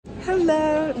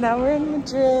Hello, now we're in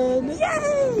Madrid.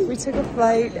 Yay! We took a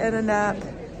flight and a nap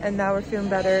and now we're feeling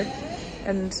better.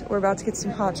 And we're about to get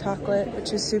some hot chocolate,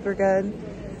 which is super good.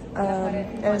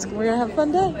 And we're gonna have a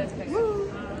fun day.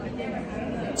 Woo!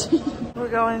 We're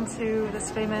going to this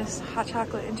famous hot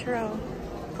chocolate in Churro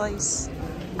place.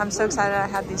 I'm so excited. I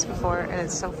had these before and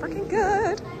it's so freaking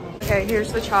good. Okay,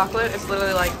 here's the chocolate. It's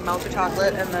literally like melted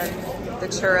chocolate and then the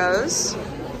churros.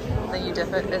 Then you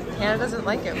dip it. Hannah doesn't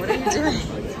like it. What are you doing?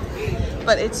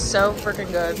 But it's so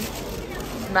freaking good.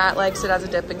 Matt likes it as a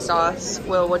dipping sauce.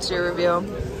 Will, what's your review?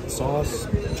 Sauce,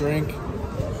 drink,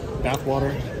 bath water.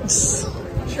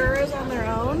 Churros on their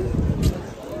own.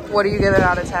 What do you give it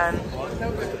out of 10? 10.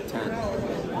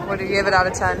 What do you give it out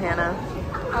of 10, Hannah?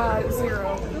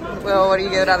 0. Will, what do you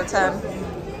give it out of 10?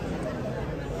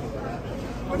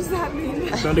 What does that mean?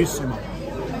 Bellissimo.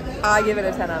 I give it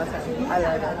a 10 out of 10. I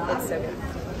love it. It's so good.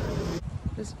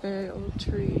 This very old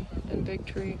tree and big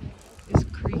tree is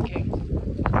creaking.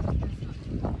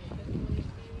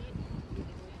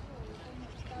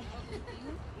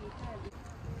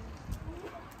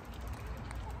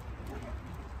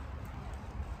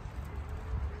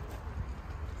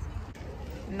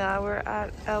 Now we're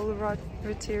at El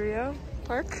Retiro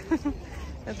Park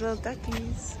with little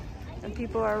duckies and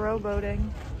people are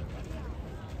rowboating.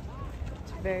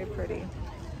 It's very pretty.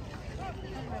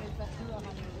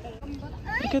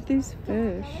 Look at these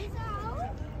fish.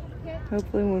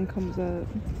 Hopefully one comes up.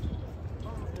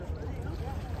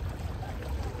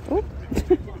 Oh.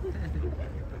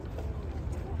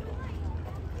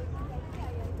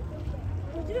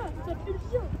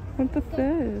 What the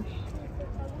fish?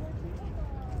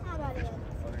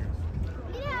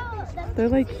 They're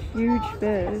like huge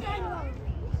fish.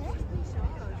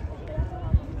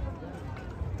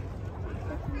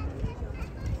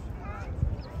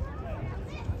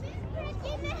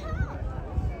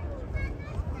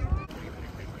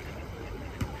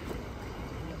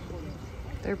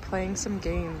 They're playing some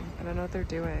game. I don't know what they're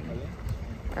doing.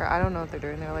 Or I don't know what they're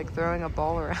doing. They're like throwing a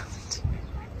ball around.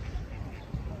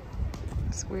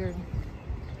 It's weird.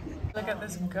 Look at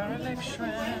this garlic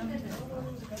shrimp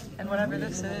and whatever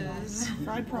this is.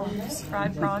 Fried prawns.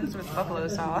 Fried prawns with buffalo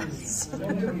sauce.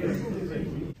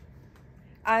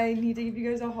 I need to give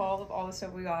you guys a haul of all the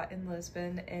stuff we got in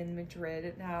Lisbon and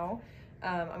Madrid now.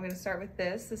 I'm gonna start with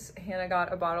this. Hannah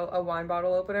got a wine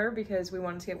bottle opener because we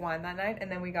wanted to get wine that night,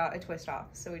 and then we got a twist off,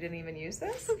 so we didn't even use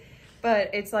this. But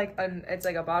it's like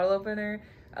a bottle opener,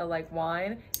 like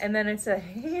wine, and then it's a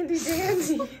handy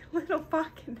dandy little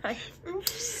pocket knife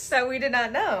that we did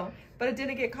not know, but it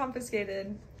didn't get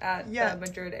confiscated at the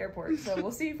Madrid airport. So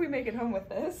we'll see if we make it home with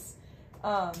this.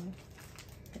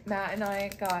 Matt and I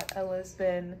got a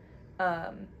Lisbon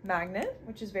magnet,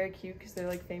 which is very cute because they're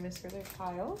like famous for their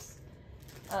tiles.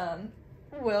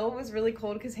 Will was really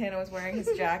cold because Hannah was wearing his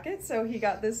jacket, so he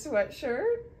got this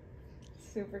sweatshirt.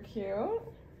 Super cute.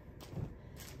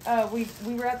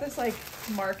 We were at this like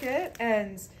market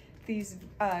and these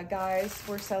guys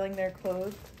were selling their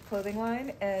clothing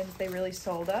line and they really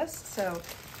sold us. So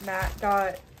Matt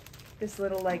got this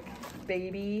little like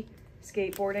baby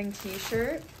skateboarding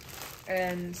t-shirt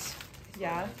and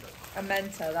yeah,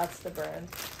 Amenta, that's the brand.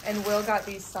 And Will got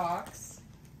these socks.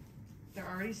 They're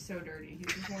already so dirty. He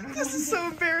just worn them. This is so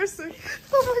embarrassing.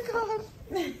 Oh my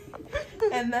god.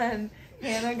 And then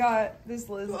Hannah got this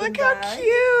Lisbon Look bag. how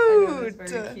cute.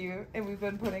 It's very cute. And we've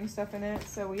been putting stuff in it.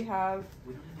 So we have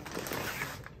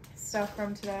stuff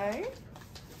from today.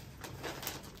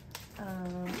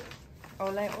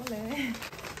 Ole ole.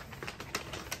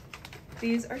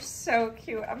 These are so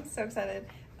cute. I'm so excited.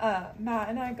 Matt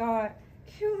and I got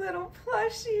cute little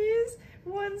plushies.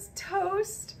 One's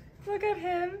toast. Look at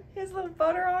him. He has a little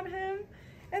butter on him.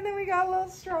 And then we got a little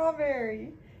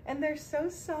strawberry. And they're so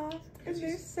soft. And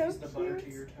they're so cute. The butter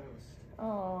to your toast.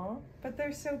 Aw. But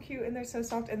they're so cute and they're so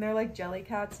soft. And they're like jelly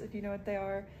cats, if you know what they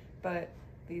are. But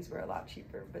these were a lot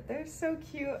cheaper. But they're so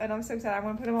cute. And I'm so excited. I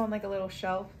want to put them on like a little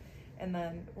shelf. And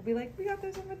then we'll be like, we got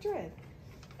those in Madrid.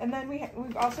 And then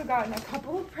we've also gotten a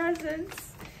couple of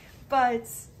presents. But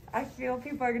I feel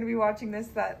people are going to be watching this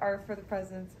that are for the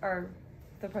presents, or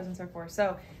the presents are for.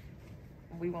 So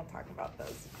we won't talk about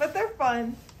those, but they're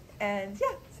fun. And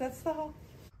yeah, so that's the haul.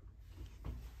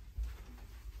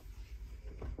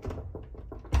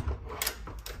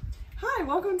 Hi,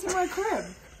 welcome to my crib.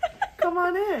 Come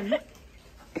on in.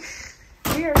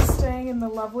 We are staying in the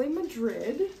lovely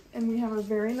Madrid, and we have a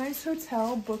very nice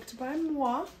hotel booked by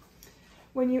moi.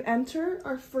 When you enter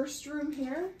our first room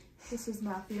here, this is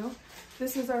Matthew.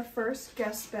 This is our first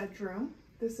guest bedroom.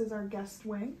 This is our guest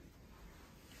wing.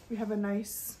 We have a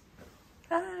nice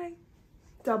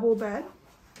double bed,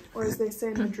 or as they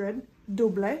say in Madrid,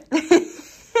 double.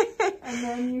 And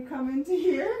then you come into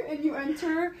here and you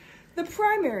enter the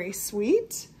primary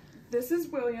suite. This is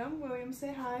William. William,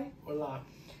 say hi. Hola.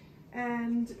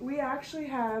 And we actually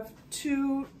have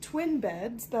 2 twin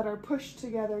beds that are pushed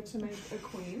together to make a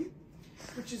queen,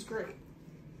 which is great.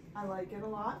 I like it a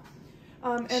lot.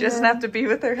 She doesn't have to be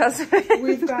with her husband.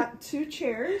 We've got 2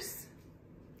 chairs,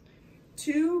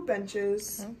 2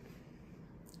 benches,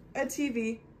 a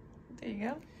TV. There you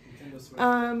go. Yes,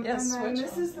 and then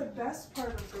this is the best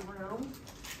part of the room.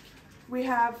 We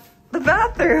have the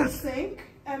bathroom, a sink,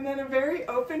 and then a very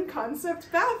open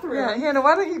concept bathroom. Yeah, Hannah,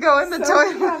 why don't you go in the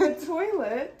toilet? We have a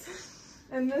toilet,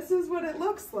 and this is what it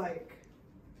looks like.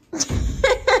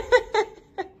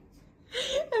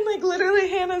 And like literally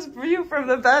Hannah's view from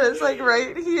the bed is like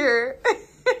right here.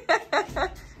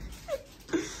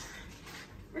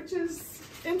 Which is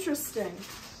interesting.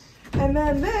 And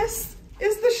then this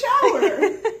is the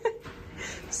shower.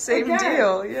 Same Again,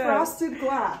 deal, yeah. Frosted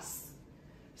glass.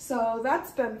 So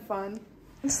that's been fun.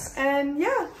 And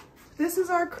yeah, this is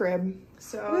our crib.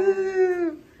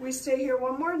 So we stay here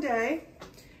one more day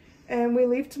and we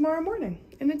leave tomorrow morning.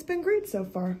 And it's been great so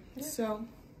far. Yeah. So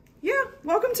yeah,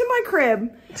 welcome to my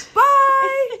crib.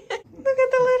 Bye. Look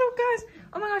at the little guys.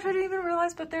 Oh my gosh, I didn't even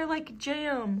realize, but they're like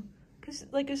jam. Cause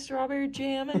like a strawberry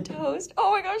jam and toast.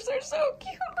 Oh my gosh, they're so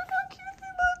cute. Look how cute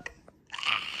they look.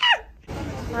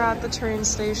 We're at the train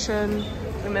station.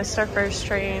 We missed our first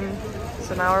train.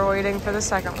 So now we're waiting for the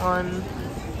second one.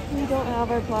 We don't have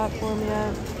our platform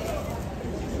yet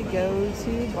to go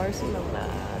to Barcelona.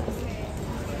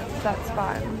 That's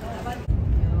fine.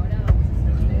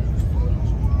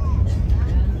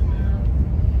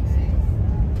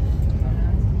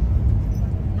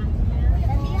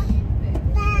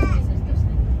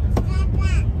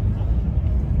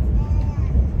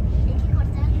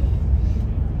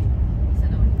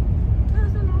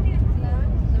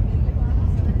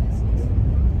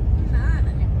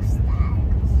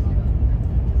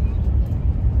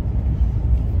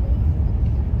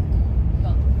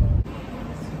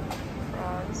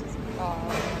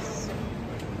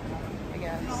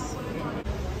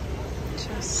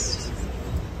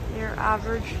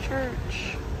 Average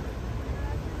church.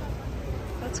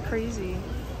 That's crazy.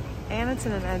 And it's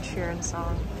in an Ed Sheeran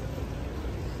song.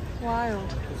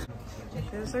 Wild.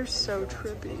 Those are so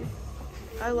trippy.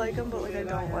 I like them, but like I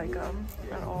don't like them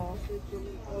at all.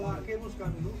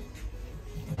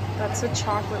 That's a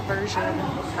chocolate version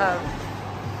of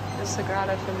the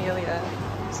Sagrada Familia.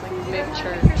 It's like a big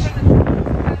church.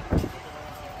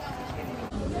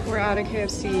 We're at a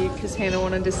KFC because Hannah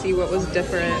wanted to see what was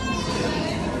different.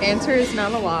 Answer is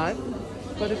not a lot,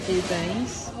 but a few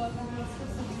things.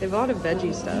 They have a lot of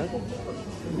veggie stuff.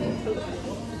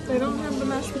 They don't have the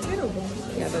mashed potato ones.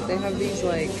 Yeah, but they have these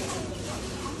like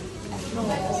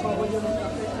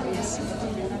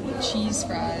cheese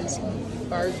fries,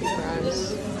 barbecue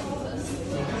fries.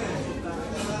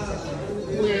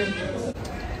 Weird. Is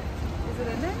it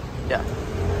in there? Yeah.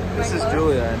 This is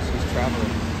Julia and she's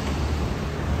traveling.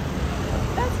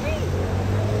 That's me.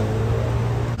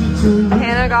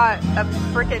 Hannah got a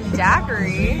freaking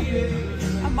daiquiri.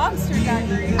 A monster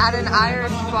daiquiri. At an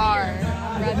Irish bar.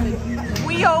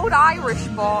 We owed Irish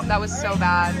bar. That was so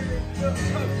bad.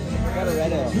 I got a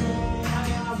red ale.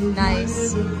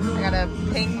 Nice. I got a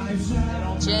pink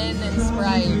gin and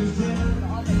Sprite.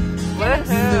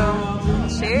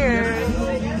 Woohoo. Cheers.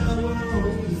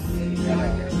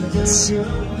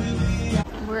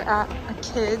 We're at a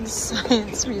kids'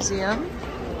 science museum,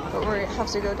 but we have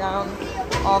to go down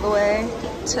all the way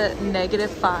to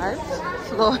 -5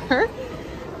 floor,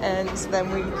 and then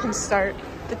we can start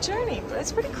the journey. But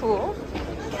it's pretty cool.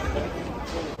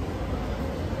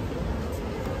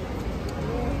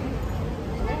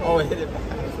 Oh, it hit it back.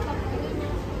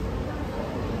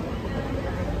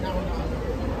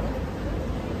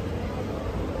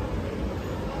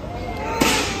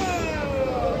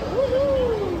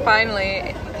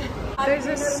 Finally, there's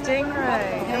a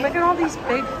stingray. And look at all these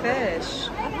big fish.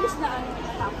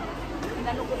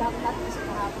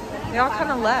 They all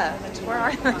kind of left. Where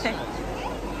are they?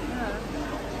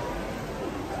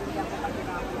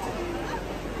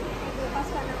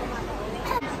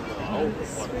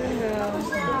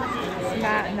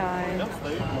 Matt and I.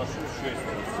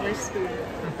 We're spoon.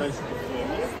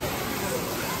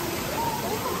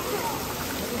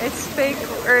 It's fake,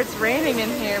 or it's raining in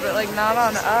here, but like not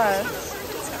on us.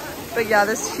 But yeah,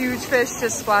 this huge fish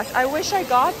just splashed. I wish I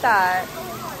got that.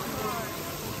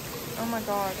 Oh my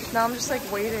gosh. Now I'm just like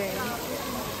waiting.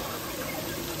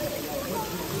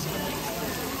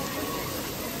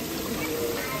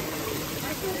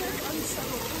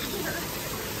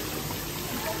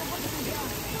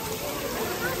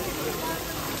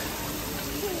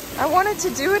 I wanted to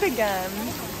do it again.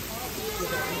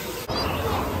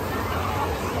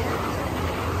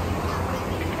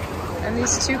 And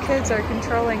these two kids are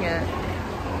controlling it.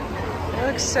 It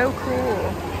looks so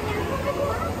cool.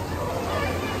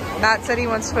 Matt said he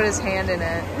wants to put his hand in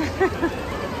it.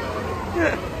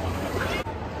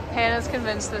 Hannah's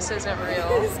convinced this isn't real.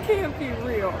 This can't be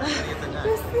real.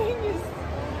 This thing is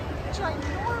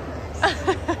ginormous.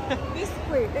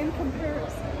 Wait, in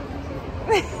comparison.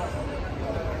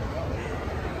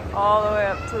 All the way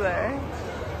up to there.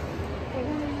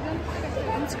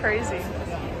 It's crazy.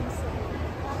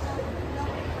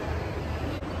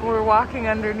 We're walking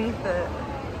underneath it.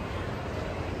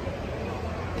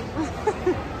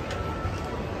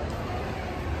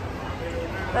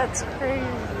 That's crazy.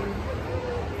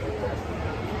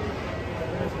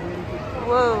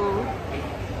 Whoa.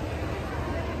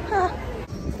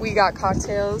 We got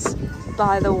cocktails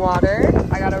by the water.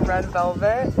 I got a red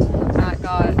velvet. Matt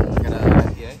got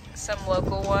some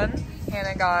local one.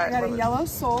 Hannah got a yellow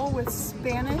soul with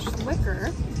Spanish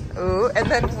liquor. Ooh, and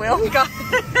then Will got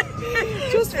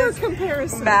just for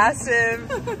comparison, massive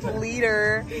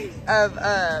liter of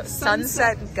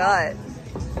sunset gut.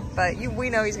 But we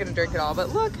know he's gonna drink it all. But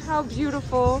look how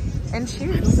beautiful! And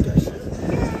cheers!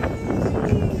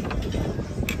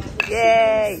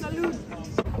 Yay!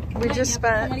 We just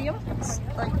spent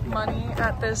like money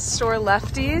at this store,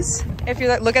 Lefties. If you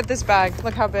look at this bag,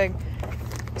 look how big.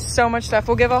 So much stuff.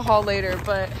 We'll give a haul later,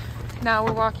 but now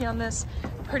we're walking on this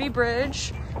pretty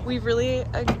bridge. We've really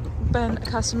been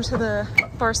accustomed to the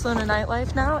Barcelona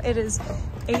nightlife now. It is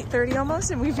 8:30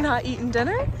 almost, and we've not eaten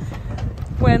dinner.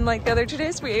 When like the other 2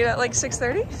 days we ate at like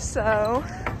 6:30, so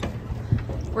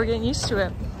we're getting used to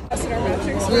it.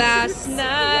 Last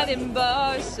night in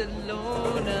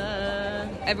Barcelona.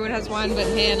 Everyone has wine but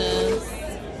Hannah.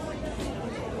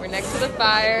 We're next to the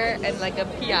fire and like a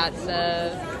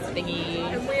piazza thingy.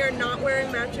 And we are not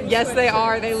wearing matching Yes, sweatshirts. they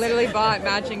are. They literally bought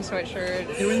matching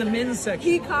sweatshirts. They were in the men's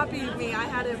section. He copied me. I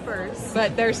had it first.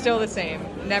 But they're still the same.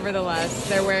 Nevertheless,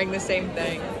 they're wearing the same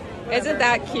thing. Whatever. Isn't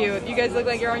that cute? You guys look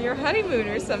like you're on your honeymoon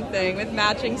or something with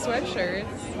matching sweatshirts.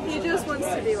 He just wants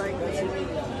to be like this.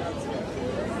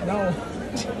 No.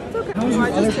 It's okay. How was your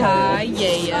other Hi,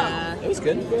 yeah. It was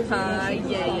good. Hi,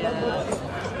 yeah.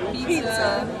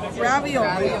 Pizza.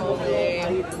 Ravioli.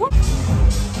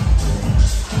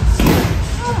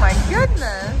 Oh my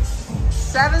goodness.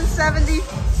 770.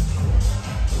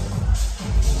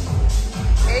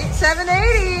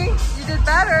 780. You did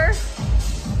better.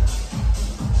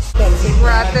 We're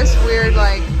at this weird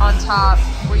like on top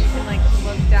where you can like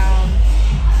look down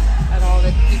at all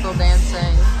the people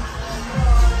dancing.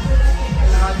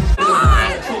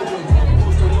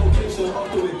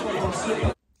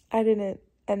 I didn't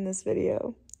end this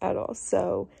video at all.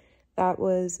 So that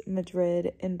was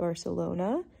Madrid and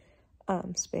Barcelona,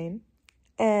 Spain.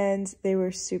 And they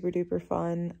were super duper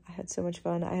fun. I had so much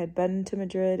fun. I had been to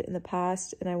Madrid in the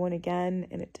past and I went again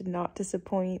and it did not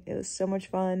disappoint. It was so much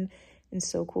fun and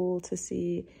so cool to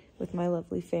see with my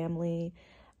lovely family.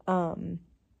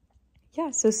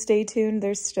 Yeah, so stay tuned.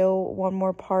 There's still one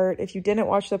more part. If you didn't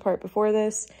watch the part before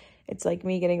this, it's like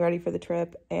me getting ready for the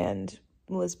trip and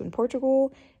Lisbon,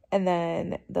 Portugal. And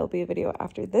then there'll be a video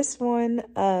after this one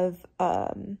of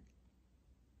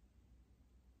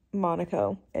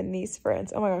Monaco and Nice,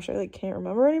 France. Oh my gosh, I like can't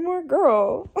remember anymore,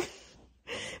 girl.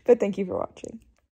 But thank you for watching.